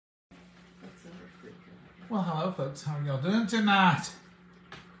Well, hello, folks. How are y'all doing tonight?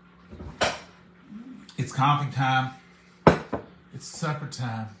 It's coffee time. It's supper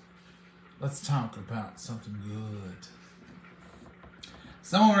time. Let's talk about something good.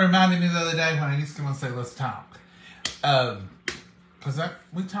 Someone reminded me the other day when I used to want to say, let's talk. Because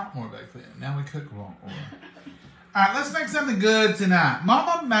we talked more back then. Now we cook more. All right, let's make something good tonight.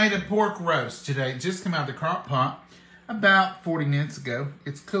 Mama made a pork roast today. It just came out of the crock pot about 40 minutes ago.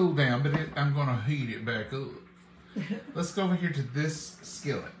 It's cooled down, but I'm going to heat it back up. Let's go over here to this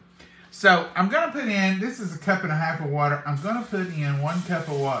skillet. So I'm going to put in, this is 1.5 cups of water. I'm going to put in 1 cup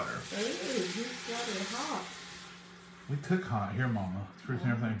of water. Ooh, you got it hot. We cook hot here, Mama. It's the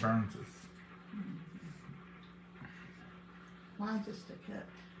reason everything burns us. Why just a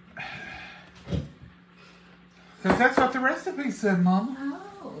cup? Because that's what the recipe said, Mama.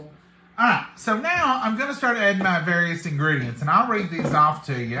 Oh. Alright, so now I'm going to start adding my various ingredients. And I'll read these off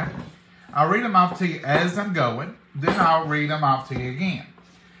to you. I'll read them off to you as I'm going. Then I'll read them off to you again.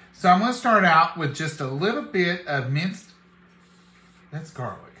 So I'm going to start out with just a little bit of minced... That's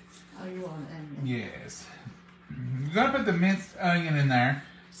garlic. Oh, you want onion? Yes. You're going to put the minced onion in there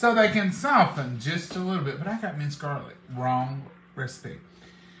so they can soften just a little bit. But I got minced garlic. Wrong recipe.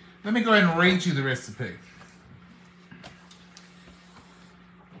 Let me go ahead and read you the recipe.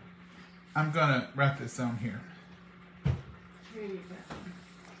 I'm going to write this on here. Here you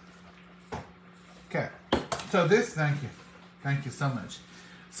go. Okay. So this, thank you. Thank you so much.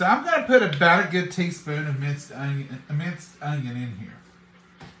 So I'm going to put about a good teaspoon of minced onion in here.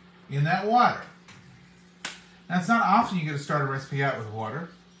 In that water. Now, it's not often you get to start a recipe out with water.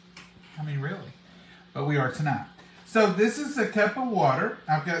 I mean, really. But we are tonight. So this is 1 cup of water.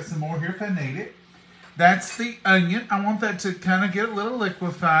 I've got some more here if I need it. That's the onion. I want that to kind of get a little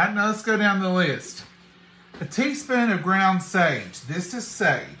liquefied. Now let's go down the list. A teaspoon of ground sage. This is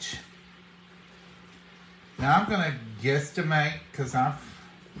sage. Now I'm going to guesstimate because I've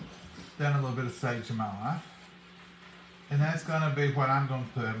done a little bit of sage in my life. And that's going to be what I'm going to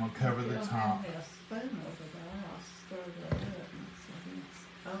put. I'm going to cover the top.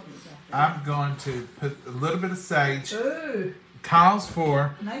 I'm going to put a little bit of sage. Ooh. Calls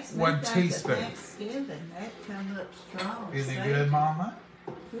for Makes 1 teaspoon. Thanksgiving. That come up strong. Isn't it good, Mama?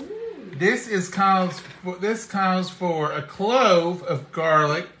 Ooh. This calls for a clove of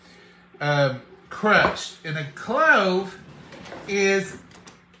garlic crushed, and a clove is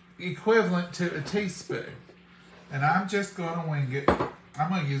equivalent to a teaspoon. And I'm just going to wing it. I'm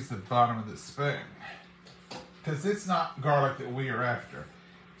going to use the bottom of the spoon because it's not garlic that we are after.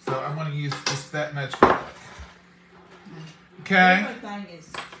 So I'm going to use just that much garlic. Okay. Everything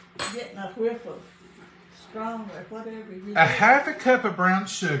is getting a whiff of strong or whatever you do. 1/2 cup of brown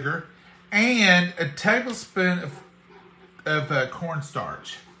sugar and a tablespoon of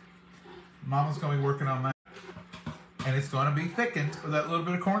cornstarch. Mama's going to be working on that. And it's going to be thickened with that little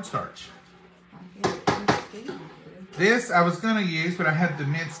bit of cornstarch. This I was going to use, but I had the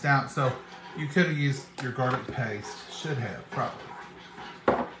minced out, so you could have used your garlic paste. Should have, probably.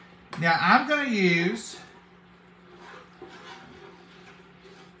 Now I'm going to use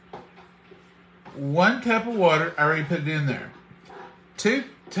 1 cup of water. I already put it in there. 2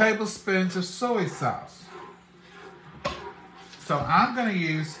 tablespoons of soy sauce. So I'm going to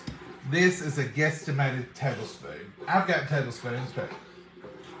use this as a guesstimated tablespoon. I've got tablespoons, but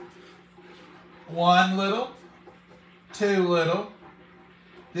 1 little, 2 little.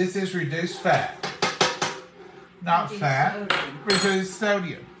 This is reduced fat. Not Reduced fat. sodium. Reduced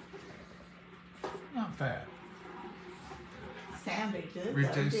sodium. Not fat. Sounded good,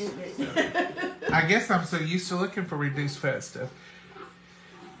 Reduced though, didn't it? I guess I'm so used to looking for reduced fat stuff.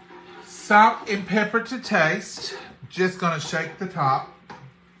 Salt and pepper to taste. Just going to shake the top.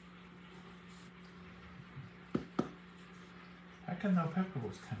 How come no pepper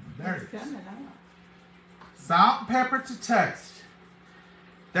was coming? There it It's is. coming out. Salt and pepper to taste.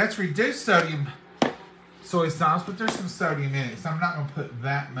 That's reduced sodium soy sauce, but there's some sodium in it, so I'm not going to put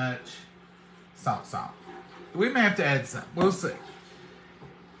that much salt. We may have to add some. We'll see.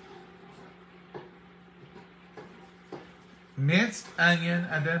 Minced onion.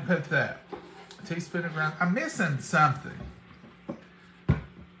 I didn't put that. A teaspoon of ground. I'm missing something.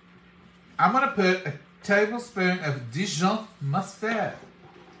 I'm going to put a tablespoon of Dijon mustard.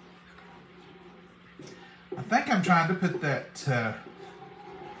 I think I'm trying to put that...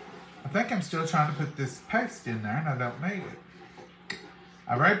 I think I'm still trying to put this paste in there, and I don't need it.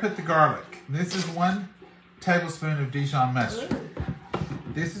 I've already put the garlic. This is 1 tablespoon of Dijon mustard. Ooh.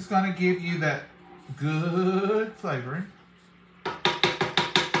 This is going to give you that good flavoring.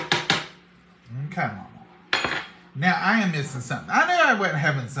 Okay, Mama. Now, I am missing something. I knew I wasn't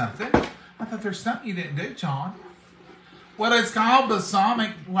having something. I thought there's something you didn't do, John. Well, it's called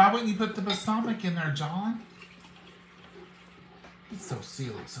balsamic. Why wouldn't you put the balsamic in there, John? It's so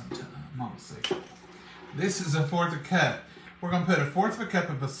silly sometimes. Mom, see. This is a 1/4 a cup. We're going to put a 1/4 of a cup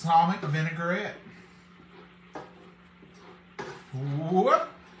of balsamic vinaigrette. Whoop.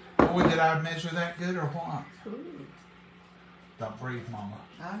 Boy, did I measure that good or what? Ooh, Don't breathe, Mama.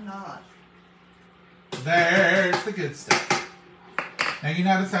 I'm not. There's the good stuff. Now, you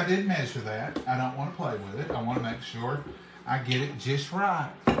notice I did measure that. I don't want to play with it. I want to make sure I get it just right.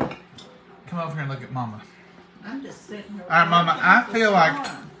 Come over here and look at Mama. I'm just sitting here. All right, Mama, I feel like,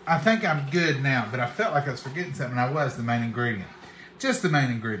 fun. I think I'm good now, but I felt like I was forgetting something. I was the main ingredient. Just the main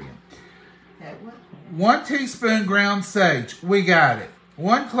ingredient. Okay, what? 1 teaspoon ground sage. We got it.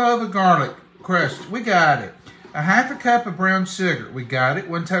 1 clove of garlic crushed. We got it. 1/2 cup of brown sugar. We got it.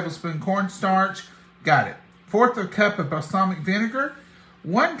 1 tablespoon cornstarch. Got it. 1/4 of a cup of balsamic vinegar.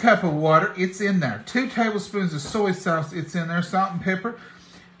 1 cup of water. It's in there. 2 tablespoons of soy sauce. It's in there. Salt and pepper.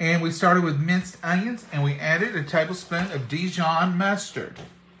 And we started with minced onions, and we added a tablespoon of Dijon mustard.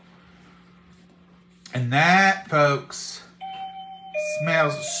 And that, folks,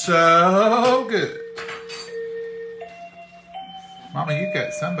 smells so good. Mama, you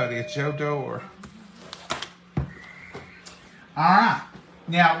got somebody at your door. All right.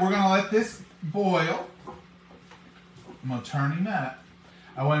 Now, we're going to let this boil. I'm going to turn him up.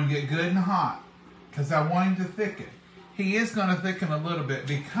 I want him to get good and hot because I want him to thicken. He is going to thicken a little bit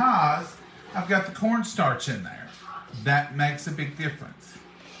because I've got the cornstarch in there. That makes a big difference.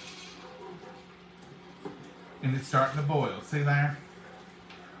 And it's starting to boil. See there?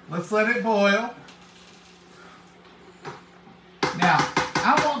 Let's let it boil. Now,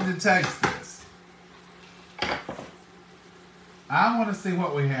 I want to taste this. I want to see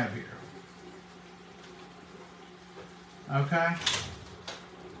what we have here. Okay?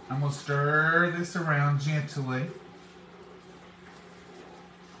 I'm going to stir this around gently.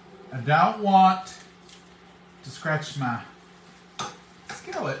 I don't want to scratch my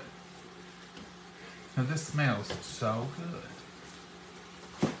skillet. Now this smells so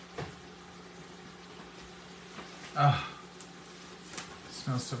good. Oh, it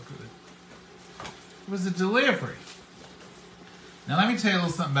smells so good. It was a delivery. Now let me tell you a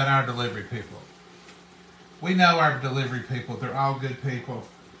little something about our delivery people. We know our delivery people. They're all good people.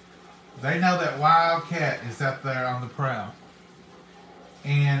 They know that Wildcat is up there on the prowl.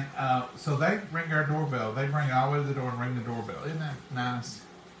 And so they ring our doorbell. They bring it all the way to the door and ring the doorbell. Isn't that nice?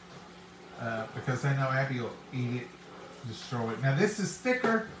 Because they know Abby will eat it, destroy it. Now this is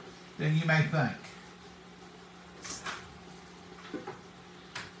thicker than you may think.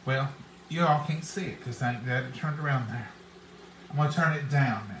 Well, you all can't see it because I got it turned around there. I'm going to turn it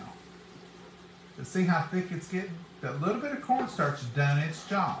down now. But see how thick it's getting? That little bit of cornstarch has done its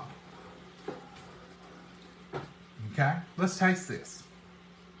job. Okay, let's taste this.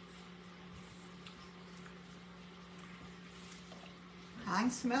 I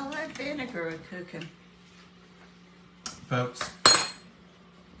can smell that vinegar cooking. Folks.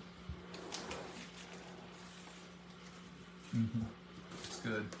 It's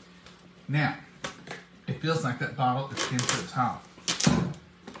good. Now, it feels like that bottle is 10 foot tall.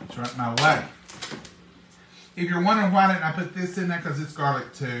 It's right my way. If you're wondering why didn't I put this in there, because it's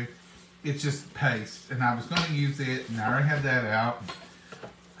garlic too. It's just paste. And I was going to use it, and I already had that out.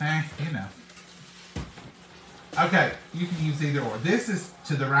 You know. Okay, you can use either or. This is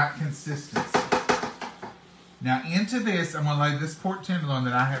to the right consistency. Now into this, I'm going to lay this pork tenderloin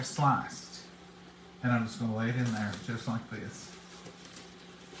that I have sliced. And I'm just going to lay it in there, just like this.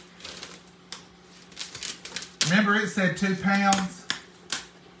 Remember it said 2 pounds?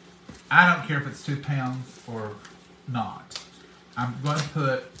 I don't care if it's 2 pounds or not. I'm going to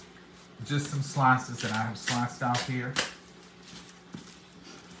put just some slices that I have sliced off here.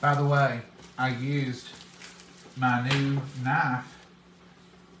 By the way, I used my new knife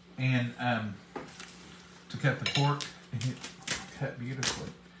and to cut the pork, and it cut beautifully.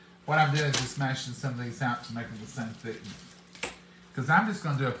 What I'm doing is just smashing some of these out to make them the same thickness. Because I'm just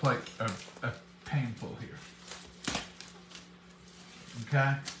going to do a panful here.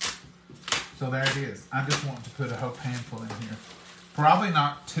 Okay? So there it is. I just want to put a whole panful in here. Probably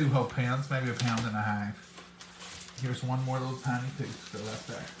not 2 whole pounds, maybe 1.5 pounds. Here's one more little tiny piece to go right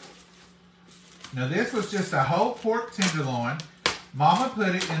there. Now this was just a whole pork tenderloin. Mama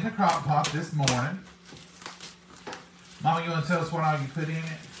put it in the crock pot this morning. Mama, you want to tell us what all you put in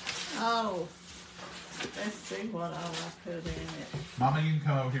it? Oh, let's see what all I put in it. Mama, you can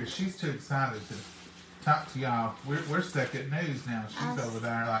come over here. She's too excited to talk to y'all. We're stuck at news now. She's over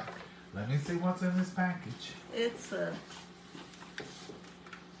there like, let me see what's in this package. It's a,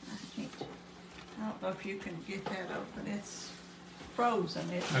 I can't. know if you can get that open. It's frozen.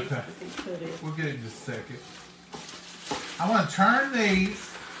 It needs Okay. to be put in. We'll get it in just a second. I want to turn these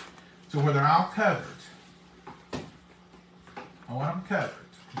to where they're all covered. I want them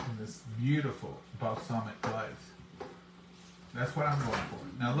covered in this beautiful balsamic glaze. That's what I'm going for.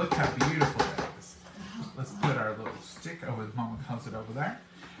 Now look how beautiful that is. Let's put our little stick over, Mama calls it over there.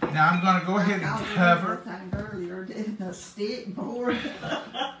 Now I'm going to go ahead and cover. Earlier, didn't a stick board?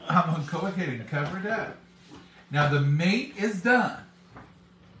 I'm going to go ahead and cover it up. Now the meat is done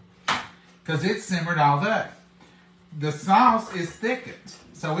because it's simmered all day. The sauce is thickened,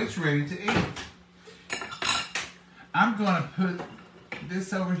 so it's ready to eat. I'm going to put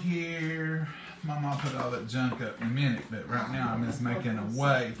this over here. Mama, I'll put all that junk up in a minute, but right now I'm just making a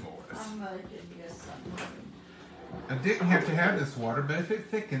way for us. I'm making you something. I didn't have to have this water, but if it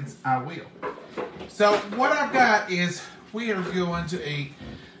thickens, I will. So what I've got is we are going to eat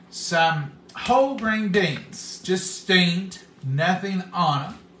some whole grain beans, just steamed, nothing on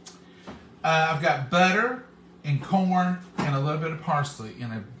them. I've got butter and corn and a little bit of parsley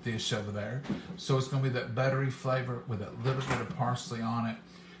in a dish over there. So it's going to be that buttery flavor with a little bit of parsley on it.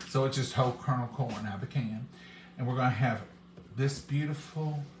 So it's just whole kernel corn out of the can. And we're going to have this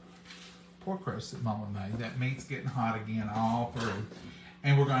beautiful pork roast that Mama made. That meat's getting hot again all through.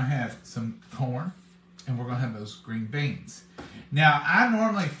 And we're going to have some corn. And we're going to have those green beans. Now, I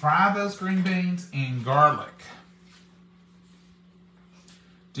normally fry those green beans in garlic.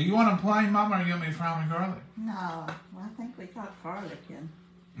 Do you want them plain, Mama, or you want me to fry them in garlic? No, I think we got garlic in.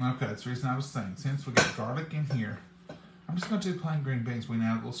 Okay, that's the reason I was saying. Since we got garlic in here, I'm just going to do plain green beans. We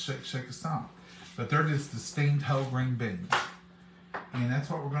now will shake of salt. But they're just the steamed whole green beans. And that's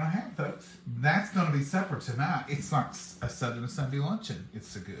what we're going to have, folks. That's going to be supper tonight. It's like a Southern Sunday luncheon. It's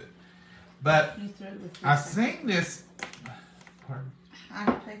so good. But I seen this. Pardon? I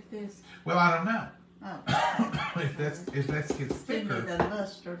can take this. Well, I don't know. Oh. if that gets Give me thicker. the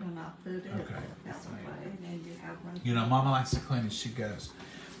mustard and I'll put it Okay. that way. And then you have one. You know, Mama likes to clean as she goes.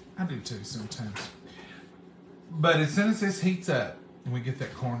 I do too sometimes. But as soon as this heats up and we get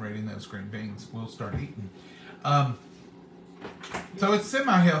that corn ready and those green beans, we'll start eating. So it's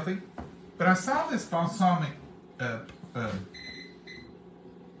semi-healthy. But I saw this balsamic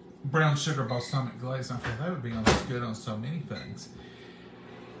brown sugar balsamic glaze. I thought that would be almost good on so many things.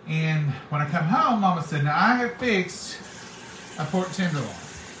 And when I come home, Mama said, now I have fixed a pork tenderloin.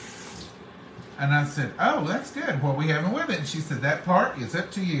 And I said, oh, that's good. What are we having with it? And she said, that part is up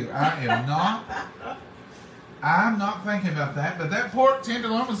to you. I'm not thinking about that. But that pork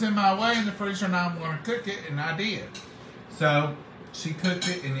tenderloin was in my way in the freezer, and I'm going to cook it, and I did. So she cooked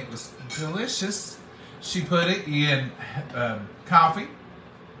it, and it was delicious. She put it in coffee,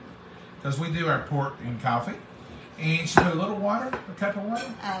 because we do our pork in coffee. And she put a little water, a cup of water.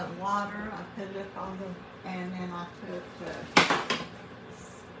 Water, I put it on the, and then I put,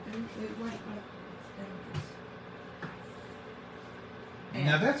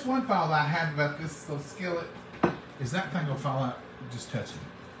 Now that's one fault I have about this little skillet, is that thing will fall out just touching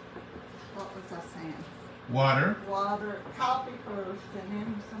it. what was I saying? Water. Water, coffee first, and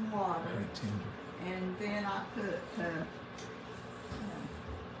then some water. Very tender. And then I put,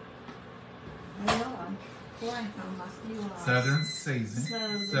 well, I'm blank on my skill. Southern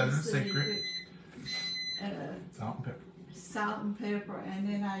seasoning. Southern secret. Salt and pepper. Salt and pepper, and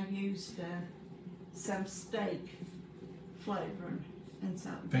then I used some steak flavoring and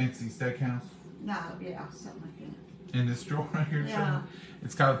something. Fancy Steakhouse. No, yeah, something like that. In this drawer right here. Yeah.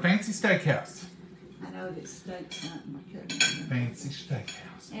 It's called Fancy Steakhouse. I know it's steak something, I couldn't remember. Fancy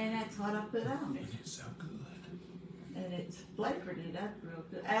Steakhouse. And that's what I put on it. It's so good. And it's flavored it up real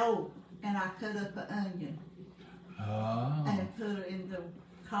good. Oh, and I cut up an onion Oh. and put it in the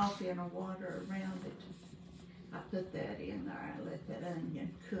coffee and the water around it. I put that in there and let that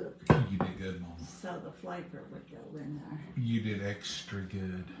onion cook. You did good, Mama. So the flavor would go in there. You did extra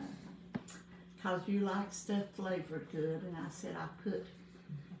good. Because you like stuff flavored good, and I said I put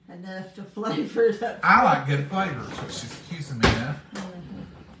enough to flavor it up. I like good flavor, is what she's accusing me of.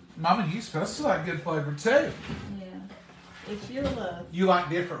 Mm-hmm. Mama, you're supposed to like good flavor too. Yeah. If you love, You like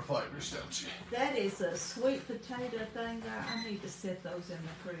different flavors, don't you? that is a sweet potato thing there. I need to set those in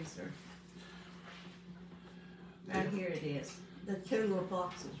the freezer. Right here it is. The two little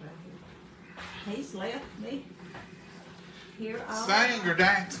boxes right here. He's left me. Here all Sing or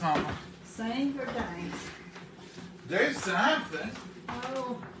dance, Mama. Sing or dance. Do something.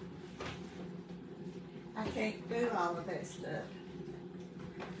 Oh, I can't do all of that stuff.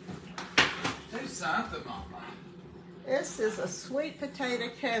 Do something, Mama. This is a sweet potato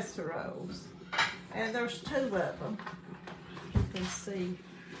casserole, and there's two of them. You can see.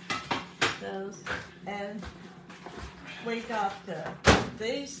 those. And we got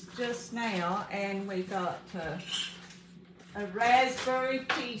these just now, and we got a raspberry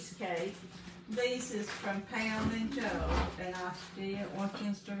cheesecake. These is from Pound and Joe, and I still want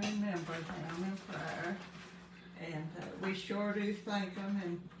you to remember them in prayer. And we sure do thank them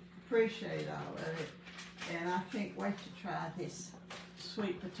and appreciate all of it. And I can't wait to try this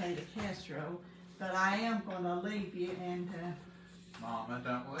sweet potato casserole. But I am going to leave you and Mama,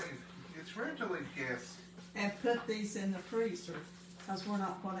 don't leave. It's rude to leave guests. and put these in the freezer, because we're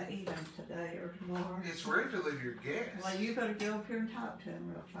not going to eat them today or tomorrow. It's rude to leave your guests. Well, you better go up here and talk to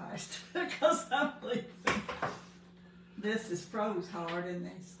them real fast, because I'm leaving. This is froze hard, and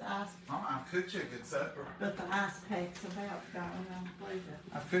this ice, Mama, I've cooked you a good supper. but the ice pack's about gone. I'm leaving.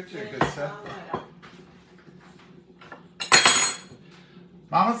 I've cooked you a It's good all supper. out.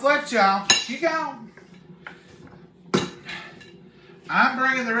 Mama's left y'all. She gone. I'm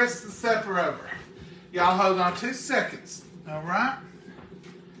bringing the rest of the supper over. Y'all hold on 2 seconds. All right?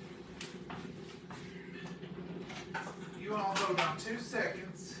 You all hold on 2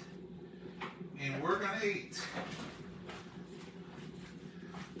 seconds. And we're going to eat.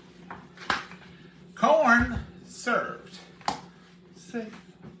 Corn served. See?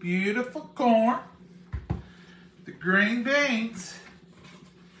 Beautiful corn. The green beans.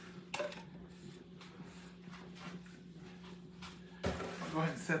 Go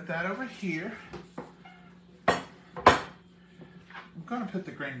ahead and set that over here. I'm going to put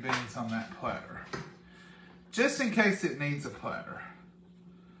the green beans on that platter, just in case it needs a platter.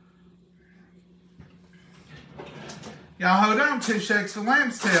 Y'all hold on, 2 shakes of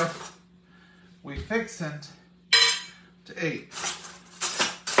lamb's tail. We fixin' to eat.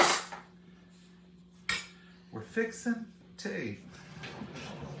 We're fixin' to eat.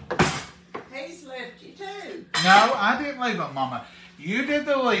 He's left you too. No, I didn't leave them, Mama. You did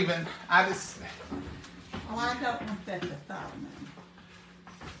the leaving. I just... Well, I don't want that to thought me.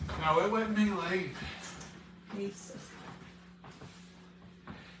 No, it wasn't me leaving. Jesus.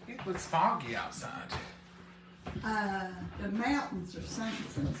 It was foggy outside. The mountains are sinking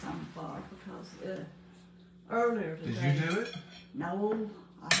some far, because earlier today. Did you do it? No,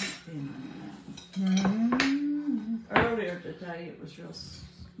 I haven't been in the mountains. Earlier today, it was real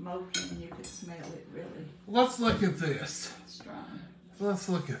smoky, and you could smell it really Let's look at this. strong. Let's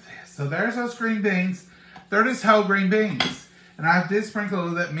look at this. So there's those green beans. They're just whole green beans. And I did sprinkle a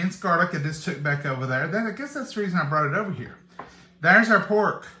little of that minced garlic I just took back over there. I guess that's the reason I brought it over here. There's our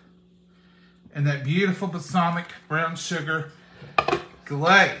pork. And that beautiful balsamic brown sugar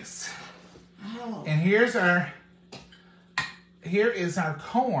glaze. Oh, And here is our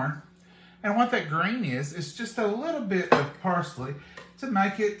corn. And what that green is just a little bit of parsley to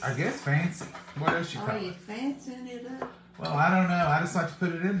make it, I guess, fancy. What else you call are it? you fancying it up? Well, I don't know. I just like to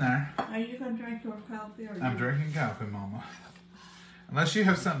put it in there. Are you going to drink your coffee? Or I'm drinking coffee, Mama. Unless you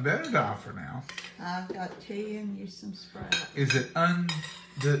have something better to offer now. I've got tea and you some Sprite. Is it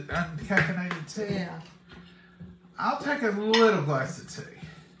the uncaffeinated tea? Yeah. I'll take a little glass of tea.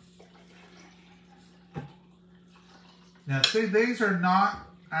 Now, see, these are not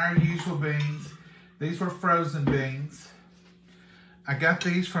our usual beans. These were frozen beans. I got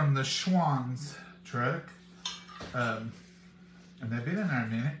these from the Schwann's truck. And they've been in there a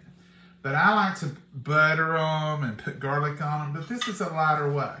minute. But I like to butter them and put garlic on them. But this is a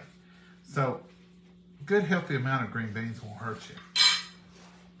lighter way. So, a good healthy amount of green beans won't hurt you.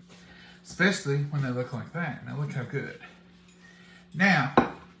 Especially when they look like that. Now look how good. Now,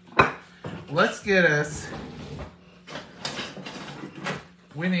 let's get us...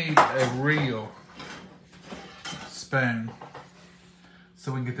 We need a real spoon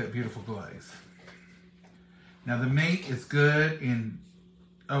so we can get that beautiful glaze. Now the meat is good and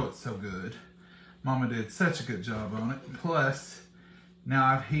oh, it's so good. Mama did such a good job on it. Plus, now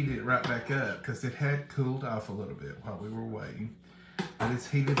I've heated it right back up because it had cooled off a little bit while we were waiting. But it's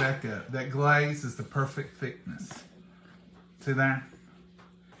heated back up. That glaze is the perfect thickness. See there?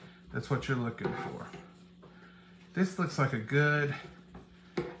 That's what you're looking for. This looks like a good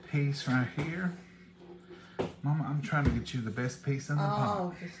piece right here. Mama, I'm trying to get you the best piece in the pot.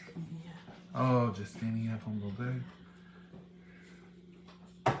 Oh, just, yeah. Oh, just any of them will do.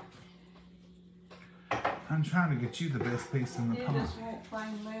 I'm trying to get you the best piece in the You pot. just want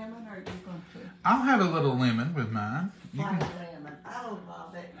plain lemon, or are you going to? I'll have a little lemon with mine. You Plain can, lemon. I don't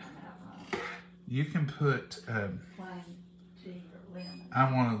love it. you can put, Plain tea or lemon. I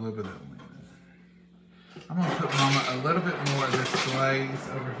want a little bit of lemon. I'm going to put Mama a little bit more of this glaze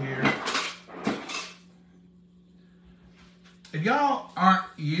over here. If y'all aren't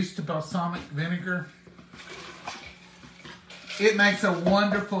used to balsamic vinegar, It makes a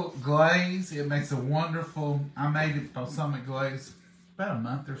wonderful glaze. It makes a wonderful, I made it balsamic glaze about a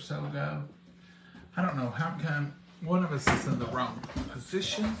month or so ago. I don't know how come one of us is in the wrong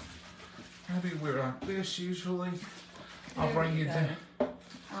position. Maybe we're like this usually. I'll bring you down.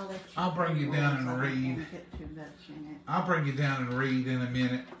 I'll bring you down and read. I'll bring you down and read in a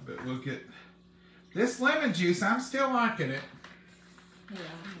minute, but we'll get this lemon juice. I'm still liking it. Yeah.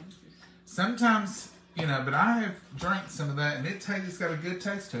 Sometimes, you know, but I have drank some of that, and it's got a good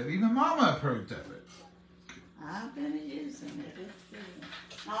taste to it. Even Mama approved of it. I've been using it. It's good.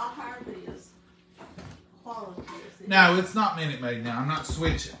 Not hardly as quality as it No, it's not Minute Maid now. I'm not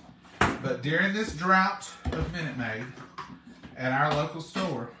switching. But during this drought of Minute Maid at our local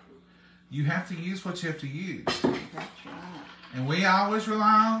store, you have to use what you have to use. That's right. And we always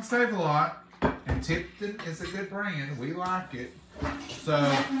rely on Save a Lot. And Tipton is a good brand. We like it. So,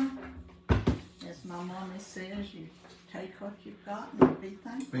 as my mommy says, you take what you've got and be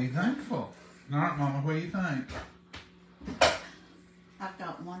thankful. Be thankful. All right, Mama, what do you think? I've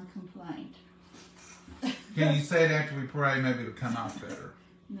got one complaint. Can you say it after we pray? Maybe it'll come out better.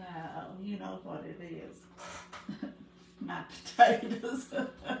 No, you know what it is. My potatoes.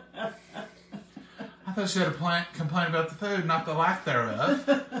 I thought she had a complaint about the food, not the lack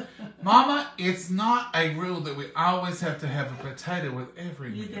thereof. Mama, it's not a rule that we always have to have a potato with every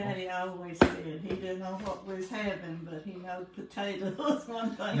meal. Your daddy always said he didn't know what we was having, but he knows potatoes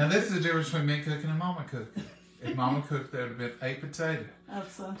one thing. Now, this is the difference between me cooking and Mama cooking. If Mama cooked, there would have been a potato.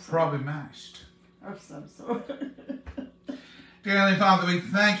 Of some sort. Probably mashed. Of some sort. Dear Heavenly Father, we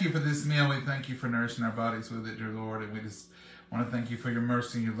thank you for this meal. We thank you for nourishing our bodies with it, dear Lord. And we just want to thank you for your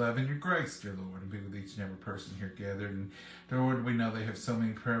mercy and your love and your grace, dear Lord, and be with each and every person here gathered. And dear Lord, we know they have so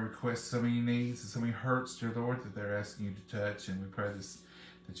many prayer requests, so many needs, and so many hurts, dear Lord, that they're asking you to touch. And we pray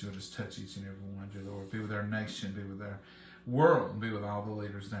that you'll just touch each and every one, dear Lord. Be with our nation, be with our world, and be with all the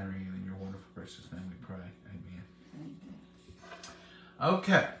leaders therein. In your wonderful, precious name we pray. Amen. Amen.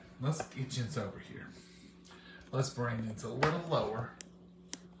 Okay, let's get Jens over here. Let's bring it a little lower.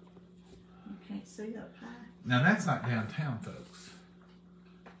 You can't see up high. Now that's not downtown, folks.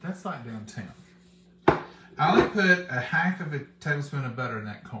 That's not downtown. I only put a half of a tablespoon of butter in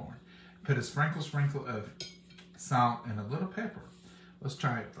that corn. Put a sprinkle of salt and a little pepper. Let's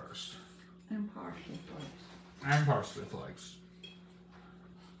try it first. And parsley flakes. And parsley flakes.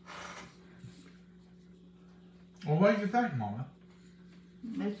 Well, what do you think, Mama?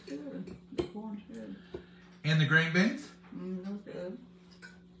 It's good. The corn's good. And the green beans? They're good.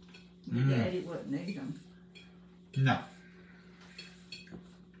 Your daddy wouldn't eat them. No.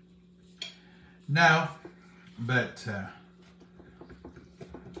 No, but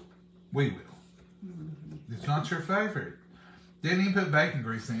we will. It's not your favorite. Didn't even put bacon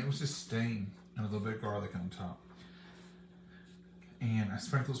grease in it. It was just steam and a little bit of garlic on top. And I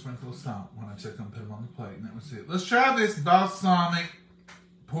sprinkle of salt when I took them and put them on the plate, and that was it. Let's try this balsamic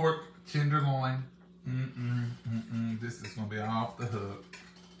pork tenderloin. This is going to be off the hook.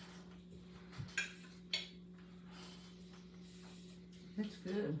 It's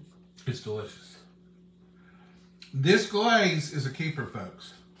good. It's delicious. This glaze is a keeper,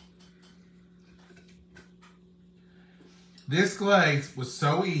 folks. This glaze was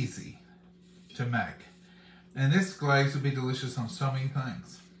so easy to make. And this glaze would be delicious on so many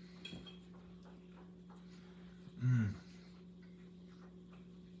things.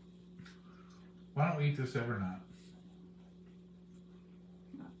 Why don't we eat this every night?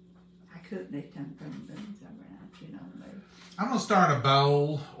 I couldn't eat them green beans every night, you know me. I'm going to start a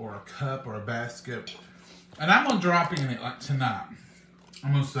bowl or a cup or a basket. And I'm going to drop in it like tonight.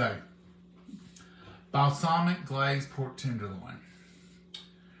 I'm going to say balsamic glazed pork tenderloin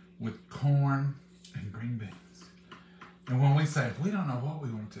with corn and green beans. And when we say, if we don't know what we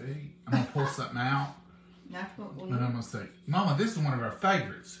want to eat, I'm going to pull something out. That's what we And I'm going to say, Mama, this is one of our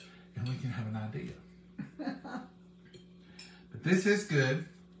favorites. And we can have an idea. But this is good.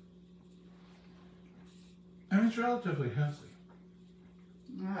 And it's relatively healthy.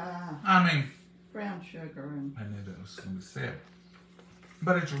 I mean, brown sugar and I knew that was going to be said.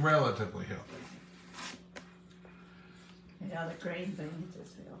 But it's relatively healthy. yeah, the green beans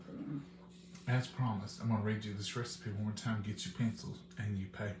is healthy. As promised, I'm going to read you this recipe one more time. Get your pencils and your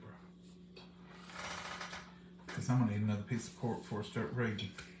paper. Because I'm going to need another piece of pork before I start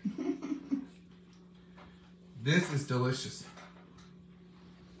reading. This is delicious.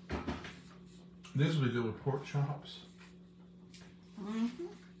 This would be good with pork chops.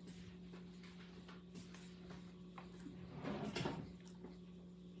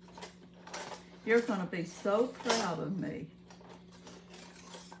 You're going to be so proud of me.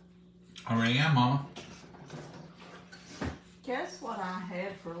 I already am, Mama. guess what I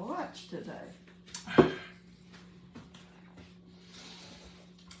had for lunch today?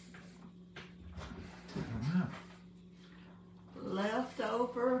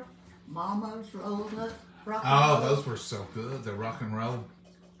 Leftover Mama's rolled up rock and roll. Oh, those were so good. The rock and roll.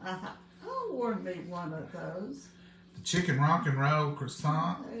 I ordered me one of those. The chicken rock and roll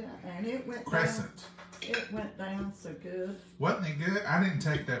croissant. Yeah, and it went crescent. Down, it went down so good. Wasn't it good? I didn't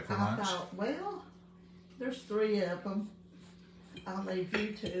take that for lunch. I thought, well, there's 3 of them. I'll leave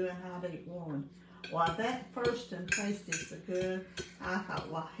you 2 and I'll eat 1. Well, that first one tasted so good, I thought,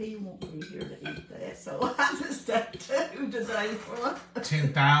 well, he won't be here to eat that. So I just had 2 today for lunch.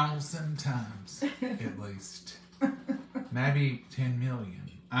 10,000 times, at least. Maybe 10 million.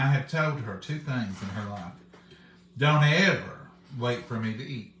 I have told her 2 things in her life. Don't ever wait for me to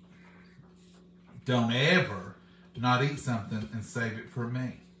eat. Don't ever not eat something and save it for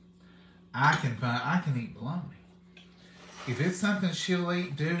me. I can eat bologna. If it's something she'll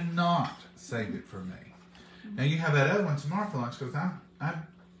eat, do not save it for me. Now you have that other one tomorrow for lunch because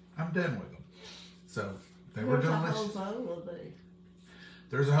I'm done with them. So they were delicious. There's a whole bowl of these.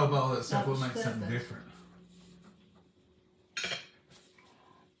 There's a whole bowl of that stuff. We'll make something different.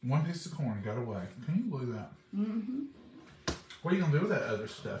 1 piece of corn got away. Can you believe that? Mm-hmm. What are you gonna do with that other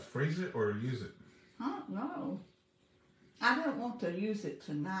stuff? Freeze it or use it? I don't know. I don't want to use it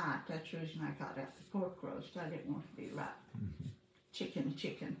tonight. That's the reason I got out the pork roast. I didn't want to be like chicken.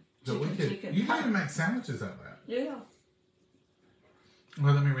 So you can even make sandwiches out of that. Yeah.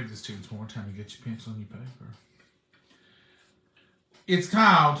 Well, let me read this to you one more time. You get your pencil and your paper. It's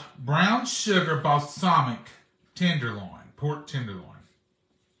called Brown Sugar Balsamic Tenderloin, pork tenderloin.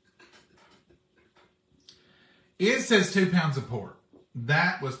 It says 2 pounds of pork.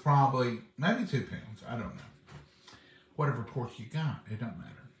 That was probably maybe 2 pounds. I don't know. Whatever pork you got, it don't matter.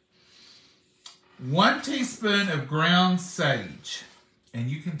 1 teaspoon of ground sage. And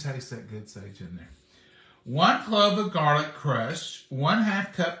you can taste that good sage in there. 1 clove of garlic crushed.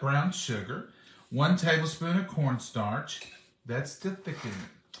 1/2 cup brown sugar. 1 tablespoon of cornstarch. That's to thicken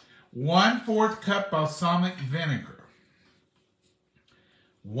it. 1/4 cup balsamic vinegar.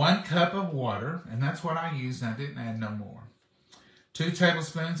 1 cup of water. And that's what I used, and I didn't add no more. 2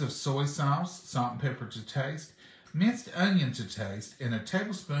 tablespoons of soy sauce. Salt and pepper to taste. Minced onion to taste. And a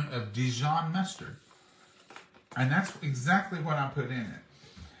tablespoon of Dijon mustard. And that's exactly what I put in it.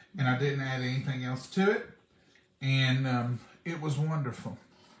 And I didn't add anything else to it. And it was wonderful.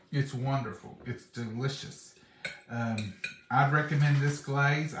 It's wonderful. It's delicious. I'd recommend this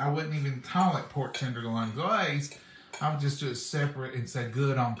glaze. I wouldn't even call it pork tenderloin glaze. I would just do it separate and say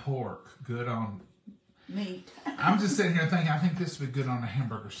good on pork. Good on meat. I'm just sitting here thinking, I think this would be good on a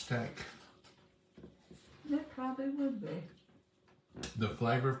hamburger steak. It probably would be. The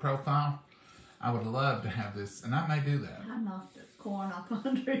flavor profile. I would love to have this, and I may do that. I knocked the corn off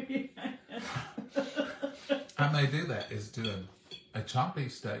under you. I may do that, is do a chopped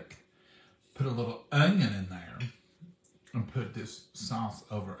beef steak, put a little onion in there, and put this sauce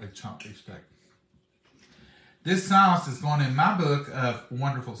over a chopped beef steak. This sauce is going in my book of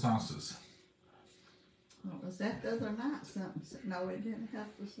wonderful sauces. What was that the other night? Something? No, it didn't have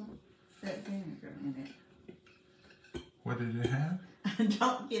that vinegar in it. What did it have?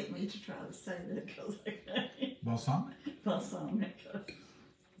 Don't get me to try to say that because I can't. Balsamic? Balsamic.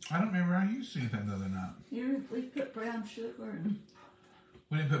 I don't remember I used anything the other night. We put brown sugar in.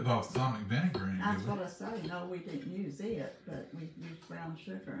 We didn't put balsamic vinegar in it, That's did we? what I say. No, we didn't use it, but we used brown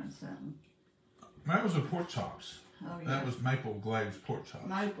sugar and something. That was with pork chops. Oh, yeah. That was maple glazed pork chops.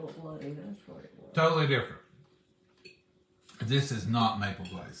 Maple glaze, that's what it was. Totally different. This is not maple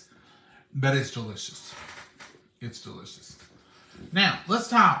glaze, but it's delicious. It's delicious. Now, let's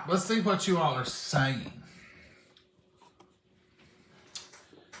talk. Let's see what you all are saying.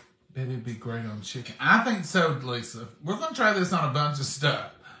 Bet it'd be great on chicken. I think so, Lisa. We're going to try this on a bunch of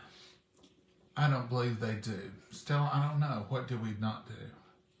stuff. I don't believe they do. Still, I don't know. What do we not do?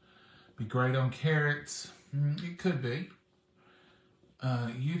 Be great on carrots. It could be.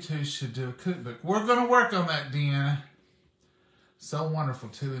 You two should do a cookbook. We're going to work on that, Deanna. So wonderful,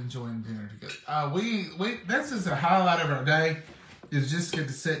 too, enjoying dinner together. This is a highlight of our day. Is just get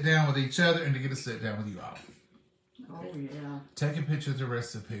to sit down with each other and to get to sit down with you all. Oh, yeah. Take a picture of the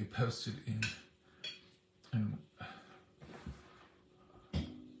recipe, post it in, and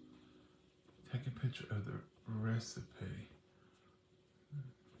take a picture of the recipe,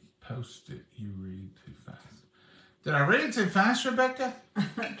 post it. You read too fast. Did I read it too fast, Rebecca?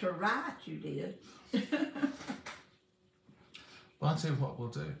 To write, you did. Well, I'll tell you what we'll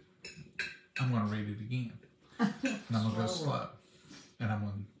do. I'm going to read it again. And I'm going to go slow. And I'm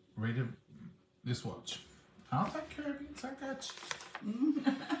going to read it. Just watch. I'll take care of you. I got you.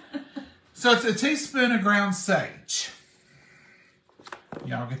 So it's a teaspoon of ground sage.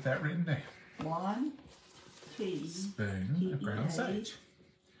 Y'all get that written down. 1 teaspoon of ground sage.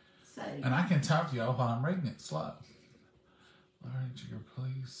 Sage. And I can talk to y'all while I'm reading it slow. Lauren,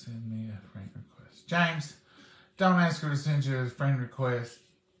 please send me a friend request. James, don't ask her to send you a friend request.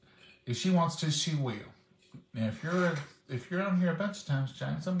 If she wants to, she will. Now, if you're on here a bunch of times,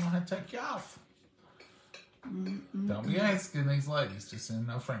 James, I'm gonna have to take you off. Don't be asking these ladies to send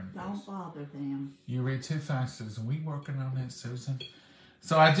no friend requests. Don't bother them. You read too fast, Susan. We working on that, Susan.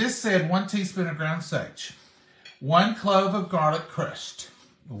 So I just said 1 teaspoon of ground sage, 1 clove of garlic crushed,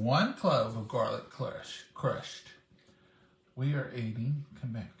 1 clove of garlic crushed. We are eating,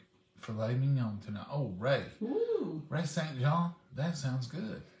 come back, filet mignon tonight. Oh, Ray. Ooh. Ray St. John, that sounds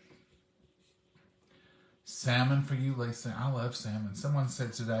good. Salmon for you, Lisa. I love salmon. Someone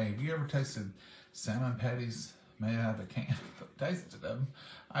said today, have you ever tasted salmon patties made out of a can? Tasted them.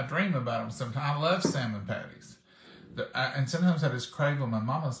 I dream about them sometimes. I love salmon patties. And sometimes I just crave them. My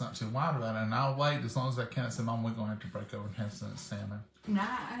mama's not too wild about it, and I'll wait as long as I can. I said, Mom, we're going to have to break over and have some salmon.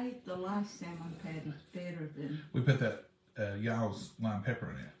 Now, I ate the last salmon patties better than... We put that y'all's lime pepper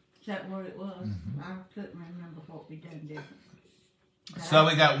in it. Is that what it was? I couldn't remember what we done different. So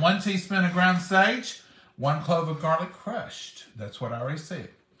we got 1 teaspoon of ground sage, 1 clove of garlic crushed. That's what I already said.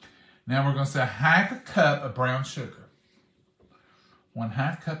 Now we're going to say 1/2 cup of brown sugar.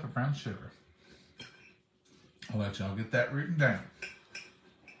 1/2 cup of brown sugar. I'll let y'all get that written down.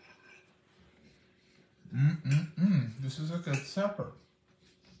 This is a good supper.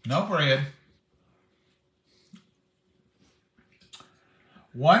 No bread.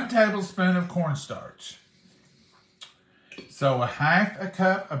 1 tablespoon of cornstarch. So 1/2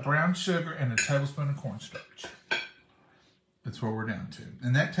 cup of brown sugar and 1 tablespoon of cornstarch. That's what we're down to.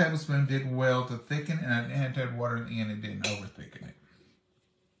 And that tablespoon did well to thicken, and I didn't have to add water in the end. It didn't over thicken it.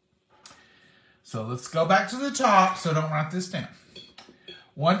 So let's go back to the top, so don't write this down.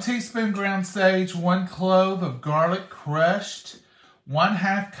 1 teaspoon ground sage, 1 clove of garlic crushed,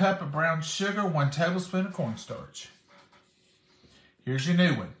 1/2 cup of brown sugar, 1 tablespoon of cornstarch. Here's your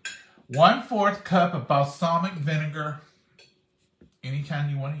new one. 1/4 cup of balsamic vinegar, any kind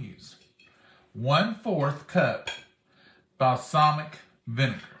you want to use. 1/4 cup balsamic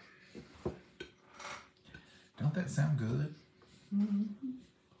vinegar. Don't that sound good?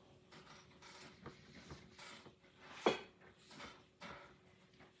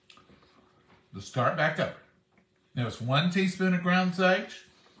 Let's start back up. Now it's 1 teaspoon of ground sage,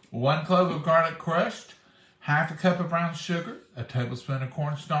 1 clove of garlic crushed, 1/2 cup of brown sugar, 1 tablespoon of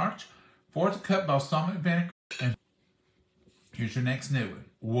cornstarch, 1/4 cup balsamic vinegar, and here's your next new one.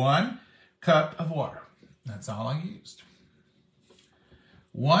 1 cup of water. That's all I used.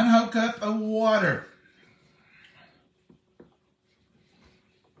 1 whole cup of water.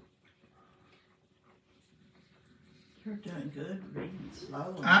 You're doing good reading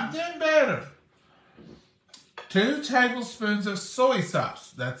slow. I'm doing better. 2 tablespoons of soy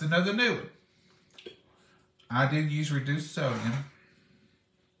sauce. That's another new one. I did use reduced sodium.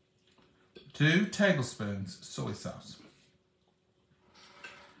 2 tablespoons soy sauce.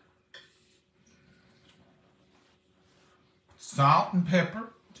 Salt and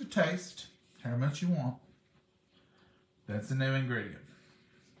pepper to taste, how much you want. That's a new ingredient.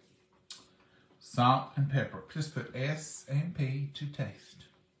 Salt and pepper. Just put S and P to taste.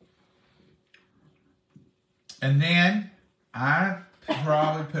 And then I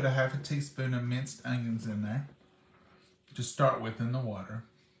probably put 1/2 teaspoon of minced onions in there to start with in the water.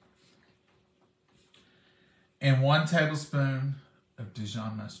 And 1 tablespoon of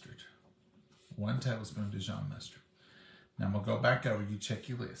Dijon mustard. 1 tablespoon of Dijon mustard. Now I'm going to go back over. You check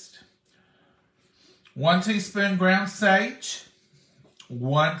your list. 1 teaspoon ground sage.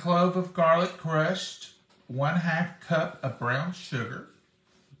 1 clove of garlic crushed. 1/2 cup of brown sugar.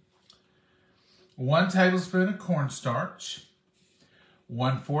 1 tablespoon of cornstarch.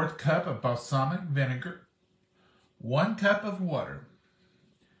 1/4 cup of balsamic vinegar. 1 cup of water.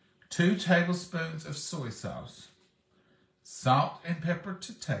 2 tablespoons of soy sauce. Salt and pepper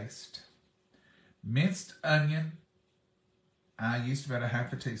to taste. Minced onion. I used about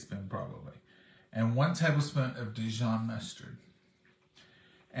 1/2 teaspoon probably. And 1 tablespoon of Dijon mustard.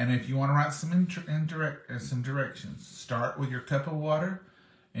 And if you want to write some directions, start with your cup of water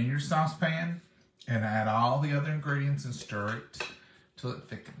in your saucepan and add all the other ingredients and stir it till it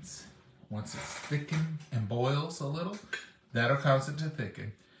thickens. Once it's thickened and boils a little, that'll cause it to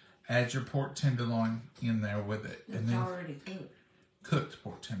thicken. Add your pork tenderloin in there with it. It's and then already cooked. Cooked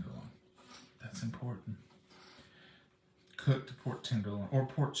pork tenderloin. That's important. Cooked pork tenderloin or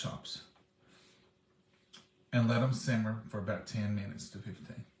pork chops. and let them simmer for about 10 minutes to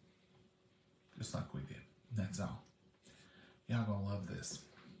 15. Just like we did. That's all. Y'all gonna love this.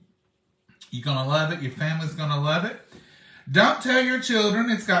 You're gonna love it. Your family's gonna love it. Don't tell your children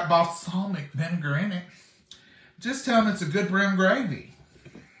it's got balsamic vinegar in it. Just tell them it's a good brown gravy.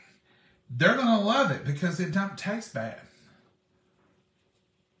 They're gonna love it because it don't taste bad.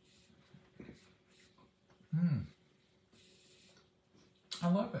 I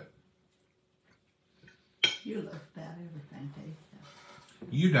love it. You love about everything, do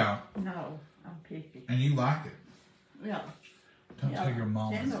You don't. No, I'm picky. And you like it. Yeah. Don't tell your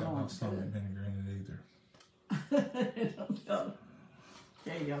mom it's got Tenderloin's balsamic good. vinegar in it either. Don't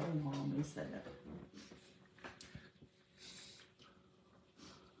tell your old mommies that.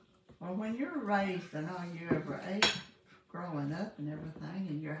 Well, when you're raised and all you ever ate growing up and everything,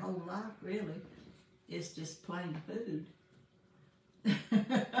 and your whole life really is just plain food.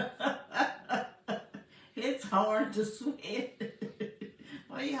 It's hard to sweat.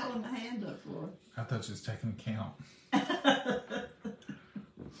 What are you holding the hand up for? I thought you was taking account.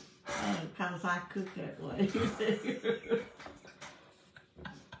 Because I cook that way.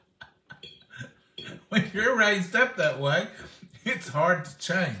 When you're raised up that way, it's hard to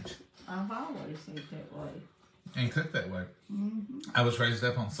change. I've always ate that way. And cook that way. Mm-hmm. I was raised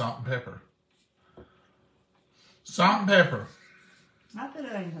up on salt and pepper. Salt and pepper. I put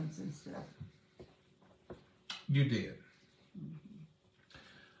onions and stuff, You did.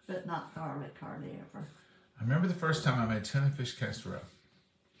 but not garlic hardly ever. I remember the first time I made tuna fish casserole.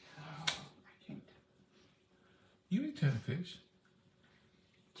 Oh, I can't. You eat tuna fish.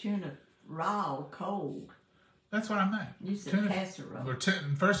 Tuna raw, cold. That's what I made. You said Tuna- casserole.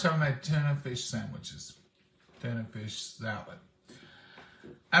 First time I made tuna fish sandwiches. Tuna fish salad.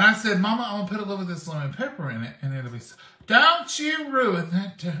 And I said, Mama, I'm going to put a little of this lemon pepper in it, and it'll be... Don't you ruin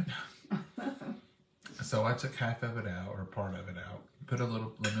that tuna. So I took half of it out, or part of it out, put a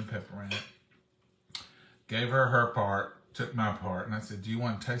little lemon pepper in it, gave her her part, took my part, and I said, do you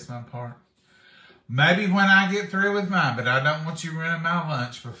want to taste my part? Maybe when I get through with mine, but I don't want you ruining my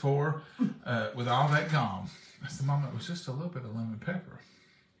lunch before, with all that gone. I said, Mama, it was just a little bit of lemon pepper.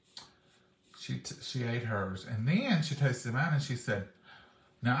 She ate hers, and then she tasted mine, and she said,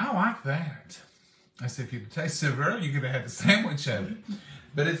 now I like that. I said, if you'd tasted her, you could have had the sandwich of it.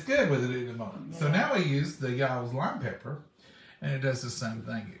 But it's good with it in the moment. Yeah. So now we use the y'all's lime pepper, and it does the same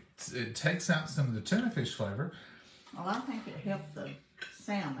thing. It takes out some of the tuna fish flavor. Well, I think it helped the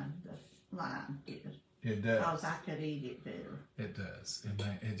salmon, the lime did. It does. Because I could eat it better. It does.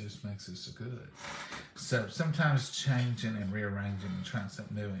 It just makes it so good. So sometimes changing and rearranging and trying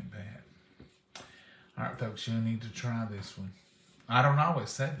something new ain't bad. All right, folks, you need to try this one. I don't always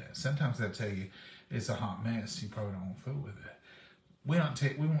say that. Sometimes I tell you it's a hot mess. You probably don't want to fool with it. We won't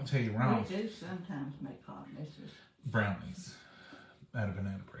tell you wrong. We do sometimes make hot messes. Brownies out of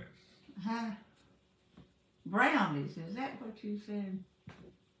banana bread. Huh? Brownies, is that what you said?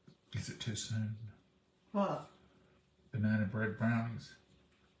 Is it too soon? What? Banana bread brownies.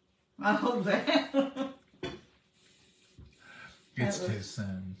 Oh, that. It's too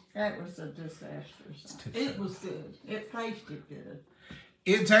soon. That was a disaster. It was good. It tasted good.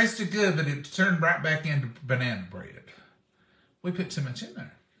 It tasted good, but it turned right back into banana bread. We put too much in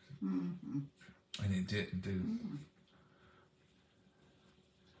there. Mm-hmm. And it didn't do. Mm-hmm.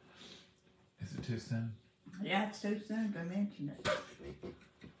 Is it too soon? Yeah, it's too soon to mention it.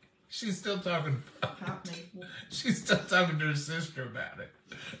 She's still talking. Me. She's still talking to her sister about it.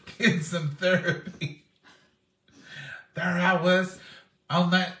 Getting some therapy. There I was on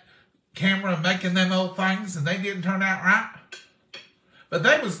that camera making them old things, and they didn't turn out right. But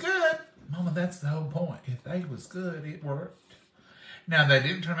they was good. Mama, that's the whole point. If they was good, it worked. Now, they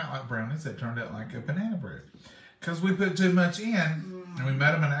didn't turn out like brownies. They turned out like a banana bread. Because we put too much in, and we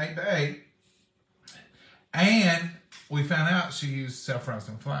made them in 8-8. And we found out she used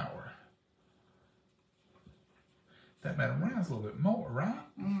self-rising flour. That made them rise a little bit more, right?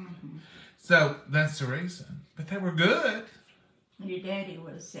 Mm-hmm. So, that's the reason. But they were good. Your daddy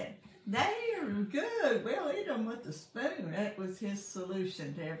would have said, they're good. We'll eat them with a spoon. That was his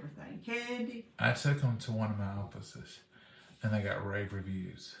solution to everything. Candy. I took them to one of my offices, and they got rave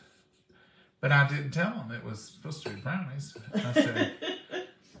reviews. But I didn't tell them it was supposed to be brownies. I said,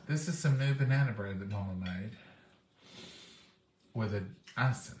 this is some new banana bread that Mama made with an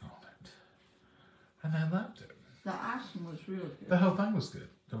icing on it. And they loved it. The icing was real good. The whole thing was good.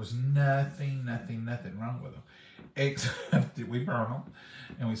 There was nothing wrong with them. Except that we burned them,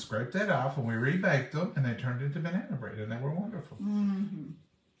 and we scraped that off, and we rebaked them, and they turned into banana bread, and they were wonderful. Mm-hmm.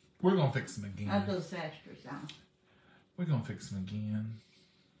 We're going to fix them again. A disaster sound. We're going to fix them again,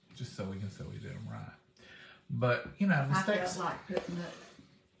 just so we can say we did them right. But, you know, I mistakes. felt like putting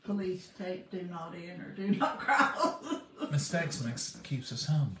the police tape, do not enter, do not cross. Mistakes keeps us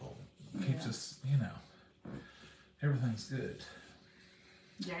humble. Keeps us, you know, everything's good.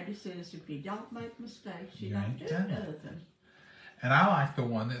 Daddy says if you don't make mistakes, you You don't ain't do done it. nothing. And I like the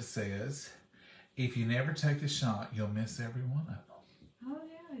one that says, if you never take a shot, you'll miss every one of them. Oh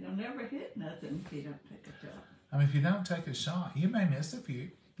yeah, you'll never hit nothing if you don't take a shot. I mean, if you don't take a shot, you may miss a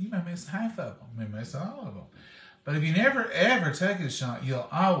few. You may miss half of them. You may miss all of them. But if you never, ever take a shot, you'll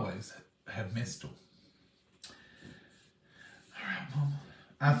always have missed them. All right, Mama.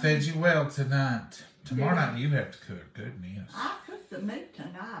 I fed you well tonight. Tomorrow night you have to cook. Goodness. I cooked the meat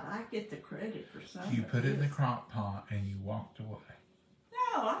tonight. I get the credit for something. You put it in the crock pot and you walked away.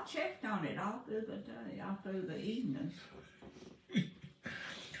 No, I checked on it all through the day, all through the evening.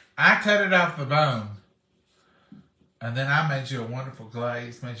 I cut it off the bone. And then I made you a wonderful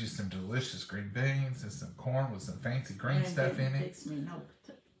glaze, made you some delicious green beans and some corn with some fancy green stuff in it. Fix me no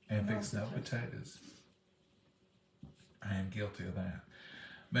Fix no potatoes. I am guilty of that.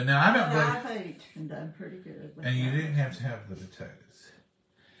 But now I don't believe... I've ate and done pretty good. And you didn't have to have the potatoes.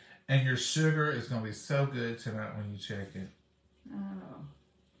 And your sugar is going to be so good tonight when you check it. Oh,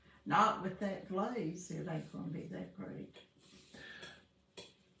 not with that glaze. It ain't going to be that great.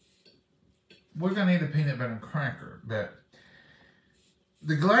 We're going to need a peanut butter and cracker, but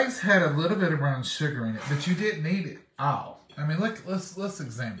the glaze had a little bit of brown sugar in it, but you didn't need it all. I mean, let's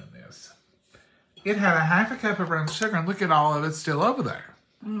examine this. It had a half a cup of brown sugar, and look at all of it still over there.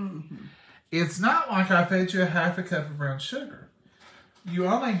 Mm-hmm. It's not like I fed you a half a cup of brown sugar. You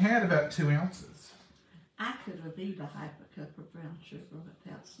only had about 2 ounces. I could have eaten a half a cup of brown sugar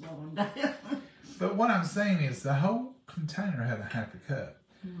without slowing down. But what I'm saying is the whole container had a half a cup.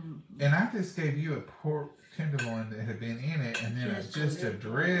 Mm-hmm. And I just gave you a pork tenderloin that had been in it, and then it's just a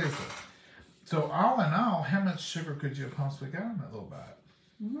drizzle. So all in all, how much sugar could you have possibly got in that little bite?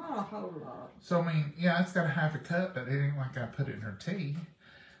 Not a whole lot. So, I mean, yeah, it's got a half a cup, but it ain't like I put it in her tea.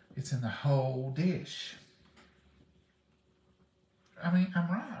 It's in the whole dish. I mean, I'm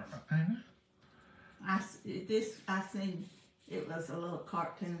right, ain't I? I seen it was a little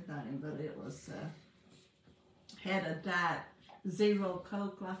cartoon thing, but it was had a diet zero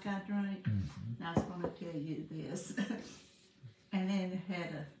Coke like I drink. Mm-hmm. And I was going to tell you this, and then it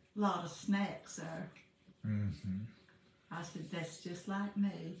had a lot of snacks there. Mm-hmm. I said, "That's just like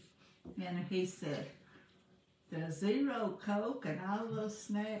me," and he said, "The zero Coke and all those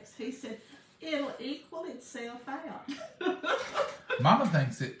snacks." He said, "It'll equal itself out." Mama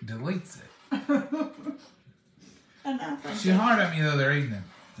thinks it deletes it. And I think She hollered at me the other evening,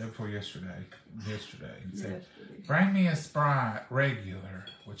 day before yesterday, and said, "Bring me a Sprite regular,"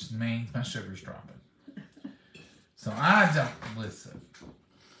 which means my sugar's dropping. So I don't listen.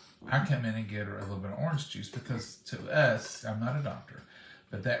 I come in and get her a little bit of orange juice because to us, I'm not a doctor,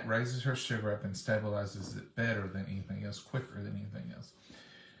 but that raises her sugar up and stabilizes it better than anything else, quicker than anything else.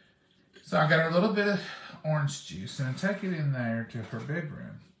 So I got her a little bit of orange juice and I take it in there to her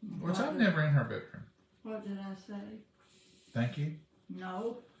bedroom, which I'm never in her bedroom. What did I say? Thank you.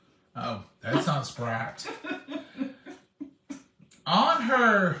 No. Oh, that's not Sprite. On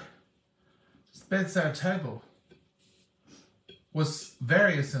her bedside table was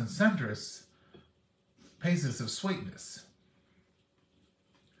various and sundrous pieces of sweetness.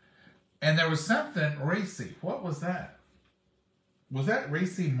 And there was something Reese. What was that? Was that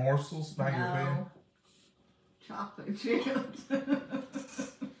Reese morsels by your bed? Chocolate chips.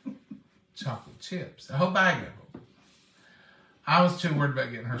 Chocolate chips. A whole bag of them. I was too worried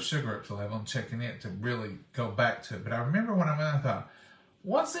about getting her sugar up to level and checking it to really go back to it. But I remember when I went, I thought,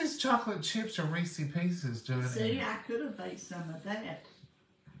 what's these chocolate chips or Reese Pieces doing? See, I could have ate some of that.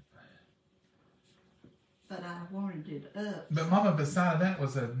 But I warmed it up. But Mama, beside that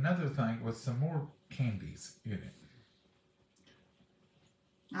was another thing with some more candies in it.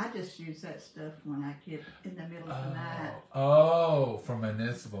 I just use that stuff when I get in the middle of the night. Oh, for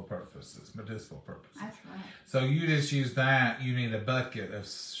medicinal purposes. That's right. So you just use that. You need a bucket of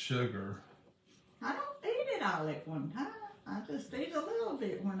sugar. I don't eat it all at one time. I just eat a little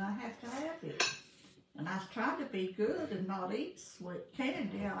bit when I have to have it. And I was trying to be good and not eat sweet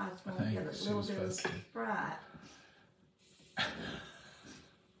candy. I was going to get a little bit of Sprite.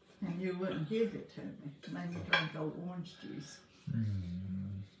 And you wouldn't give it to me. Made me drink old orange juice.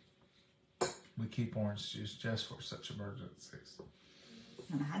 We keep orange juice just for such emergencies.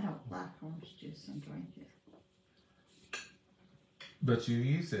 And I don't like orange juice and drink it. But you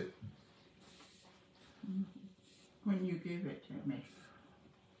use it. When you give it to me.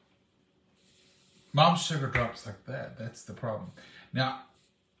 Mom's sugar drops like that. That's the problem. Now,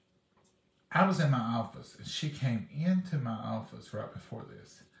 I was in my office, and she came into my office right before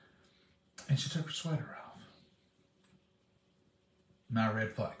this, and she took her sweater off. My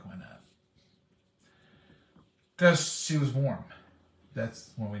red flag went up. Because she was warm.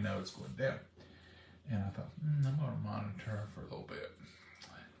 That's when we know it's going down. And I thought, I'm going to monitor her for a little bit.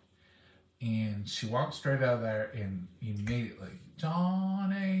 And she walked straight out of there, and immediately,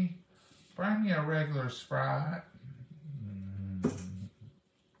 Johnny, bring me a regular Sprite.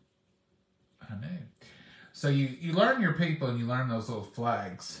 I knew. So you learn your people, and you learn those little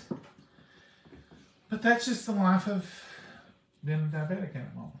flags. But that's just the life of being a diabetic, isn't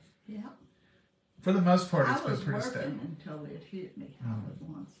it, Mama? Yeah. For the most part, it's I been was pretty stable. working until it hit me all at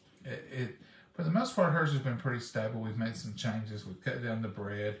once. For the most part, hers has been pretty stable. We've made some changes. We've cut down the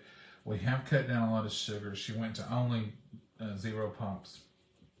bread. We have cut down a lot of sugar. She went to only 0 pops.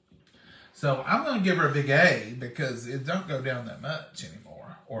 So I'm going to give her a big A because it don't go down that much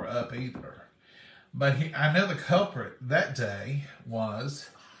anymore, or up either. But I know the culprit that day was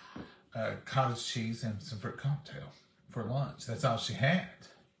cottage cheese and some fruit cocktail for lunch. That's all she had.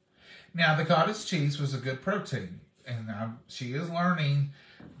 Now, the cottage cheese was a good protein, and she is learning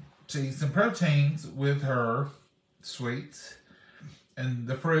to eat some proteins with her sweets, and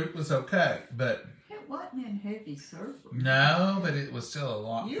the fruit was okay, but... It wasn't in heavy syrup. No, but it was still a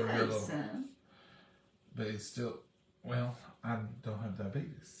lot you for your little... some. But it's still... Well, I don't have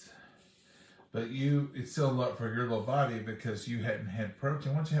diabetes. But it's still a lot for your little body because you hadn't had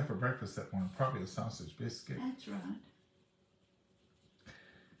protein. What did you have for breakfast that morning? Probably a sausage biscuit. That's right.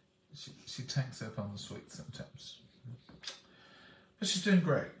 She tanks up on the sweets sometimes. But she's doing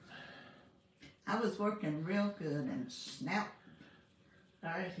great. I was working real good and snap.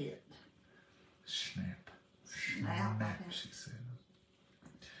 There it hit. Snap. Snap, she said.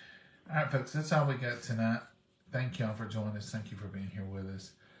 All right, folks, that's all we got tonight. Thank y'all for joining us. Thank you for being here with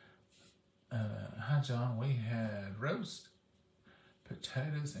us. Hi, John. We had roast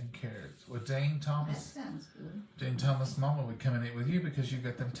potatoes and carrots with Dean Thomas. That sounds good. Dean Thomas, Mama, we come and eat with you because you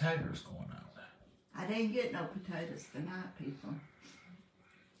got them taters going on. I didn't get no potatoes tonight, people.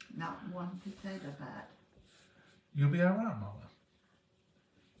 Not one potato bite. You'll be all right, Mama.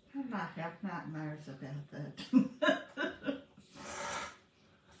 I might have nightmares about that.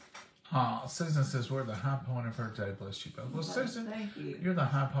 Susan says we're the high point of her day. Bless you both. Well, Susan, thank you. You're the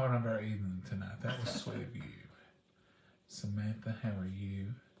high point of our evening tonight. That was sweet of you. Samantha, how are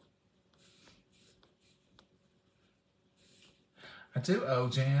you? I do owe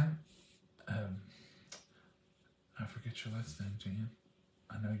Jan. I forget your last name, Jan.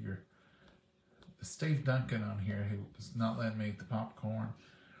 I know you're Steve Duncan on here who was not letting me eat the popcorn.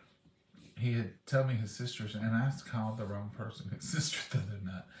 He had told me his sister's, and I called the wrong person, his sister the other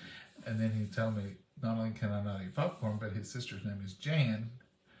night. And then he told me, not only can I not eat popcorn, but his sister's name is Jan.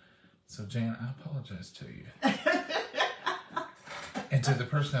 So, Jan, I apologize to you. And to the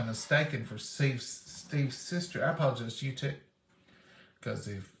person I'm mistaken for Steve's sister, I apologize to you too. Because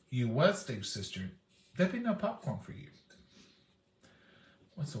if you was Steve's sister, there'd be no popcorn for you.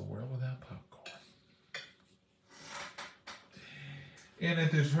 What's a world without popcorn? Isn't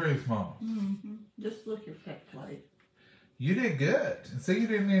it the truth, Mama? Mm-hmm. Just look at that plate. You did good. And see, you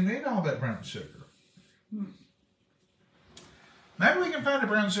didn't even need all that brown sugar. Mm. Maybe we can find a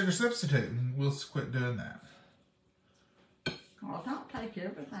brown sugar substitute and we'll quit doing that. Well, don't take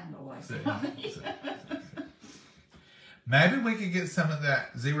everything away See, from me. see. Maybe we could get some of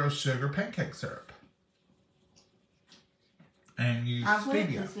that 0 sugar pancake syrup. And use I went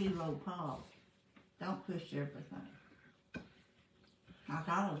stevia. to 0 pop. Don't push everything. I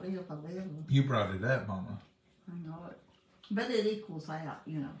gotta live a little. You brought it up, Mama. I know it. But it equals out,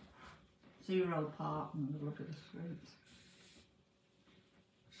 0 pop and a little bit of sweets.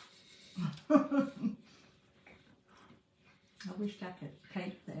 I wished I could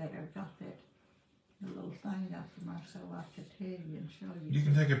take that or got that little thing up from her so I could tell you and show you. You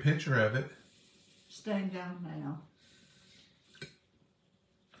can take a picture of it. Stand down now.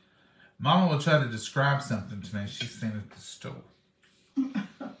 Mama will try to describe something to me she's seen at the store.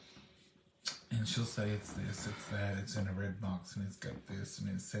 And she'll say it's this, it's that, it's in a red box, and it's got this, and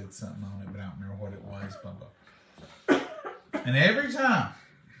it said something on it, but I don't remember what it was, blah, blah. And every time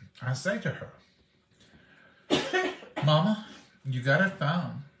I say to her, Mama, you got a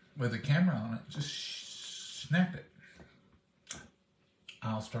phone with a camera on it, just snap it.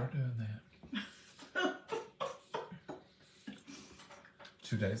 I'll start doing that.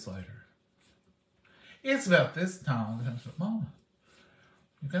 2 days later. It's about this time. And I said, Mama,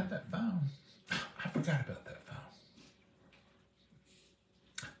 you got that phone? I forgot about that phone.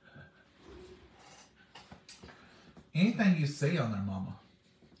 Anything you see on there, Mama,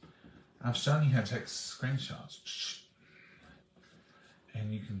 I've shown you how to take screenshots.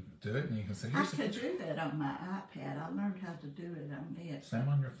 And you can do it, and you can say, I could do that on my iPad. I learned how to do it on it. Same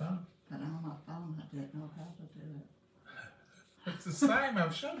on your phone. But on my phone, I didn't know how to do it. It's the same.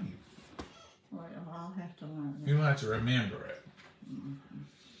 I've shown you. Well, I'll have to learn it. You'll have to remember it.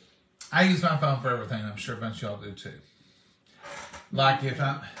 I use my phone for everything. I'm sure a bunch of y'all do too. Like if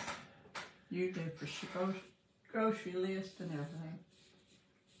I'm... You do for grocery list and everything.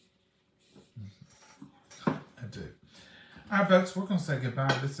 I do. All right, folks, we're going to say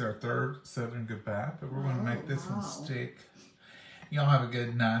goodbye. This is our third Southern goodbye, but we're going to make this one stick. Y'all have a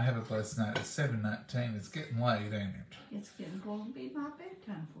good night. Have a blessed night. It's 7:19. It's getting late, ain't it? It's going to be my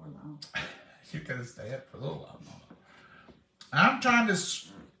bedtime for long. You're going to stay up for a little while longer. I'm trying to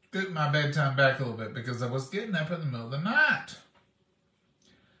scoot my bedtime back a little bit because I was getting up in the middle of the night.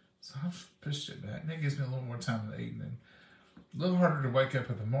 So I've pushed it back. And it gives me a little more time in the evening. A little harder to wake up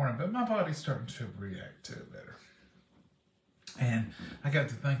in the morning, but my body's starting to react to it better. And I got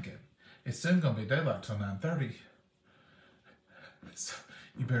to thinking, it's soon going to be daylight till 9:30. So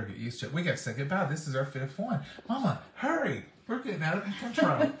you better get used to it. We got to say goodbye. This is our 5th one. Mama, hurry. We're getting out of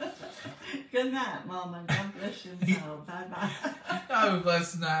control. Good night, Mama. God bless you. Bye-bye. Have a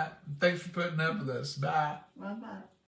blessed night. Thanks for putting up with us. Bye. Bye-bye.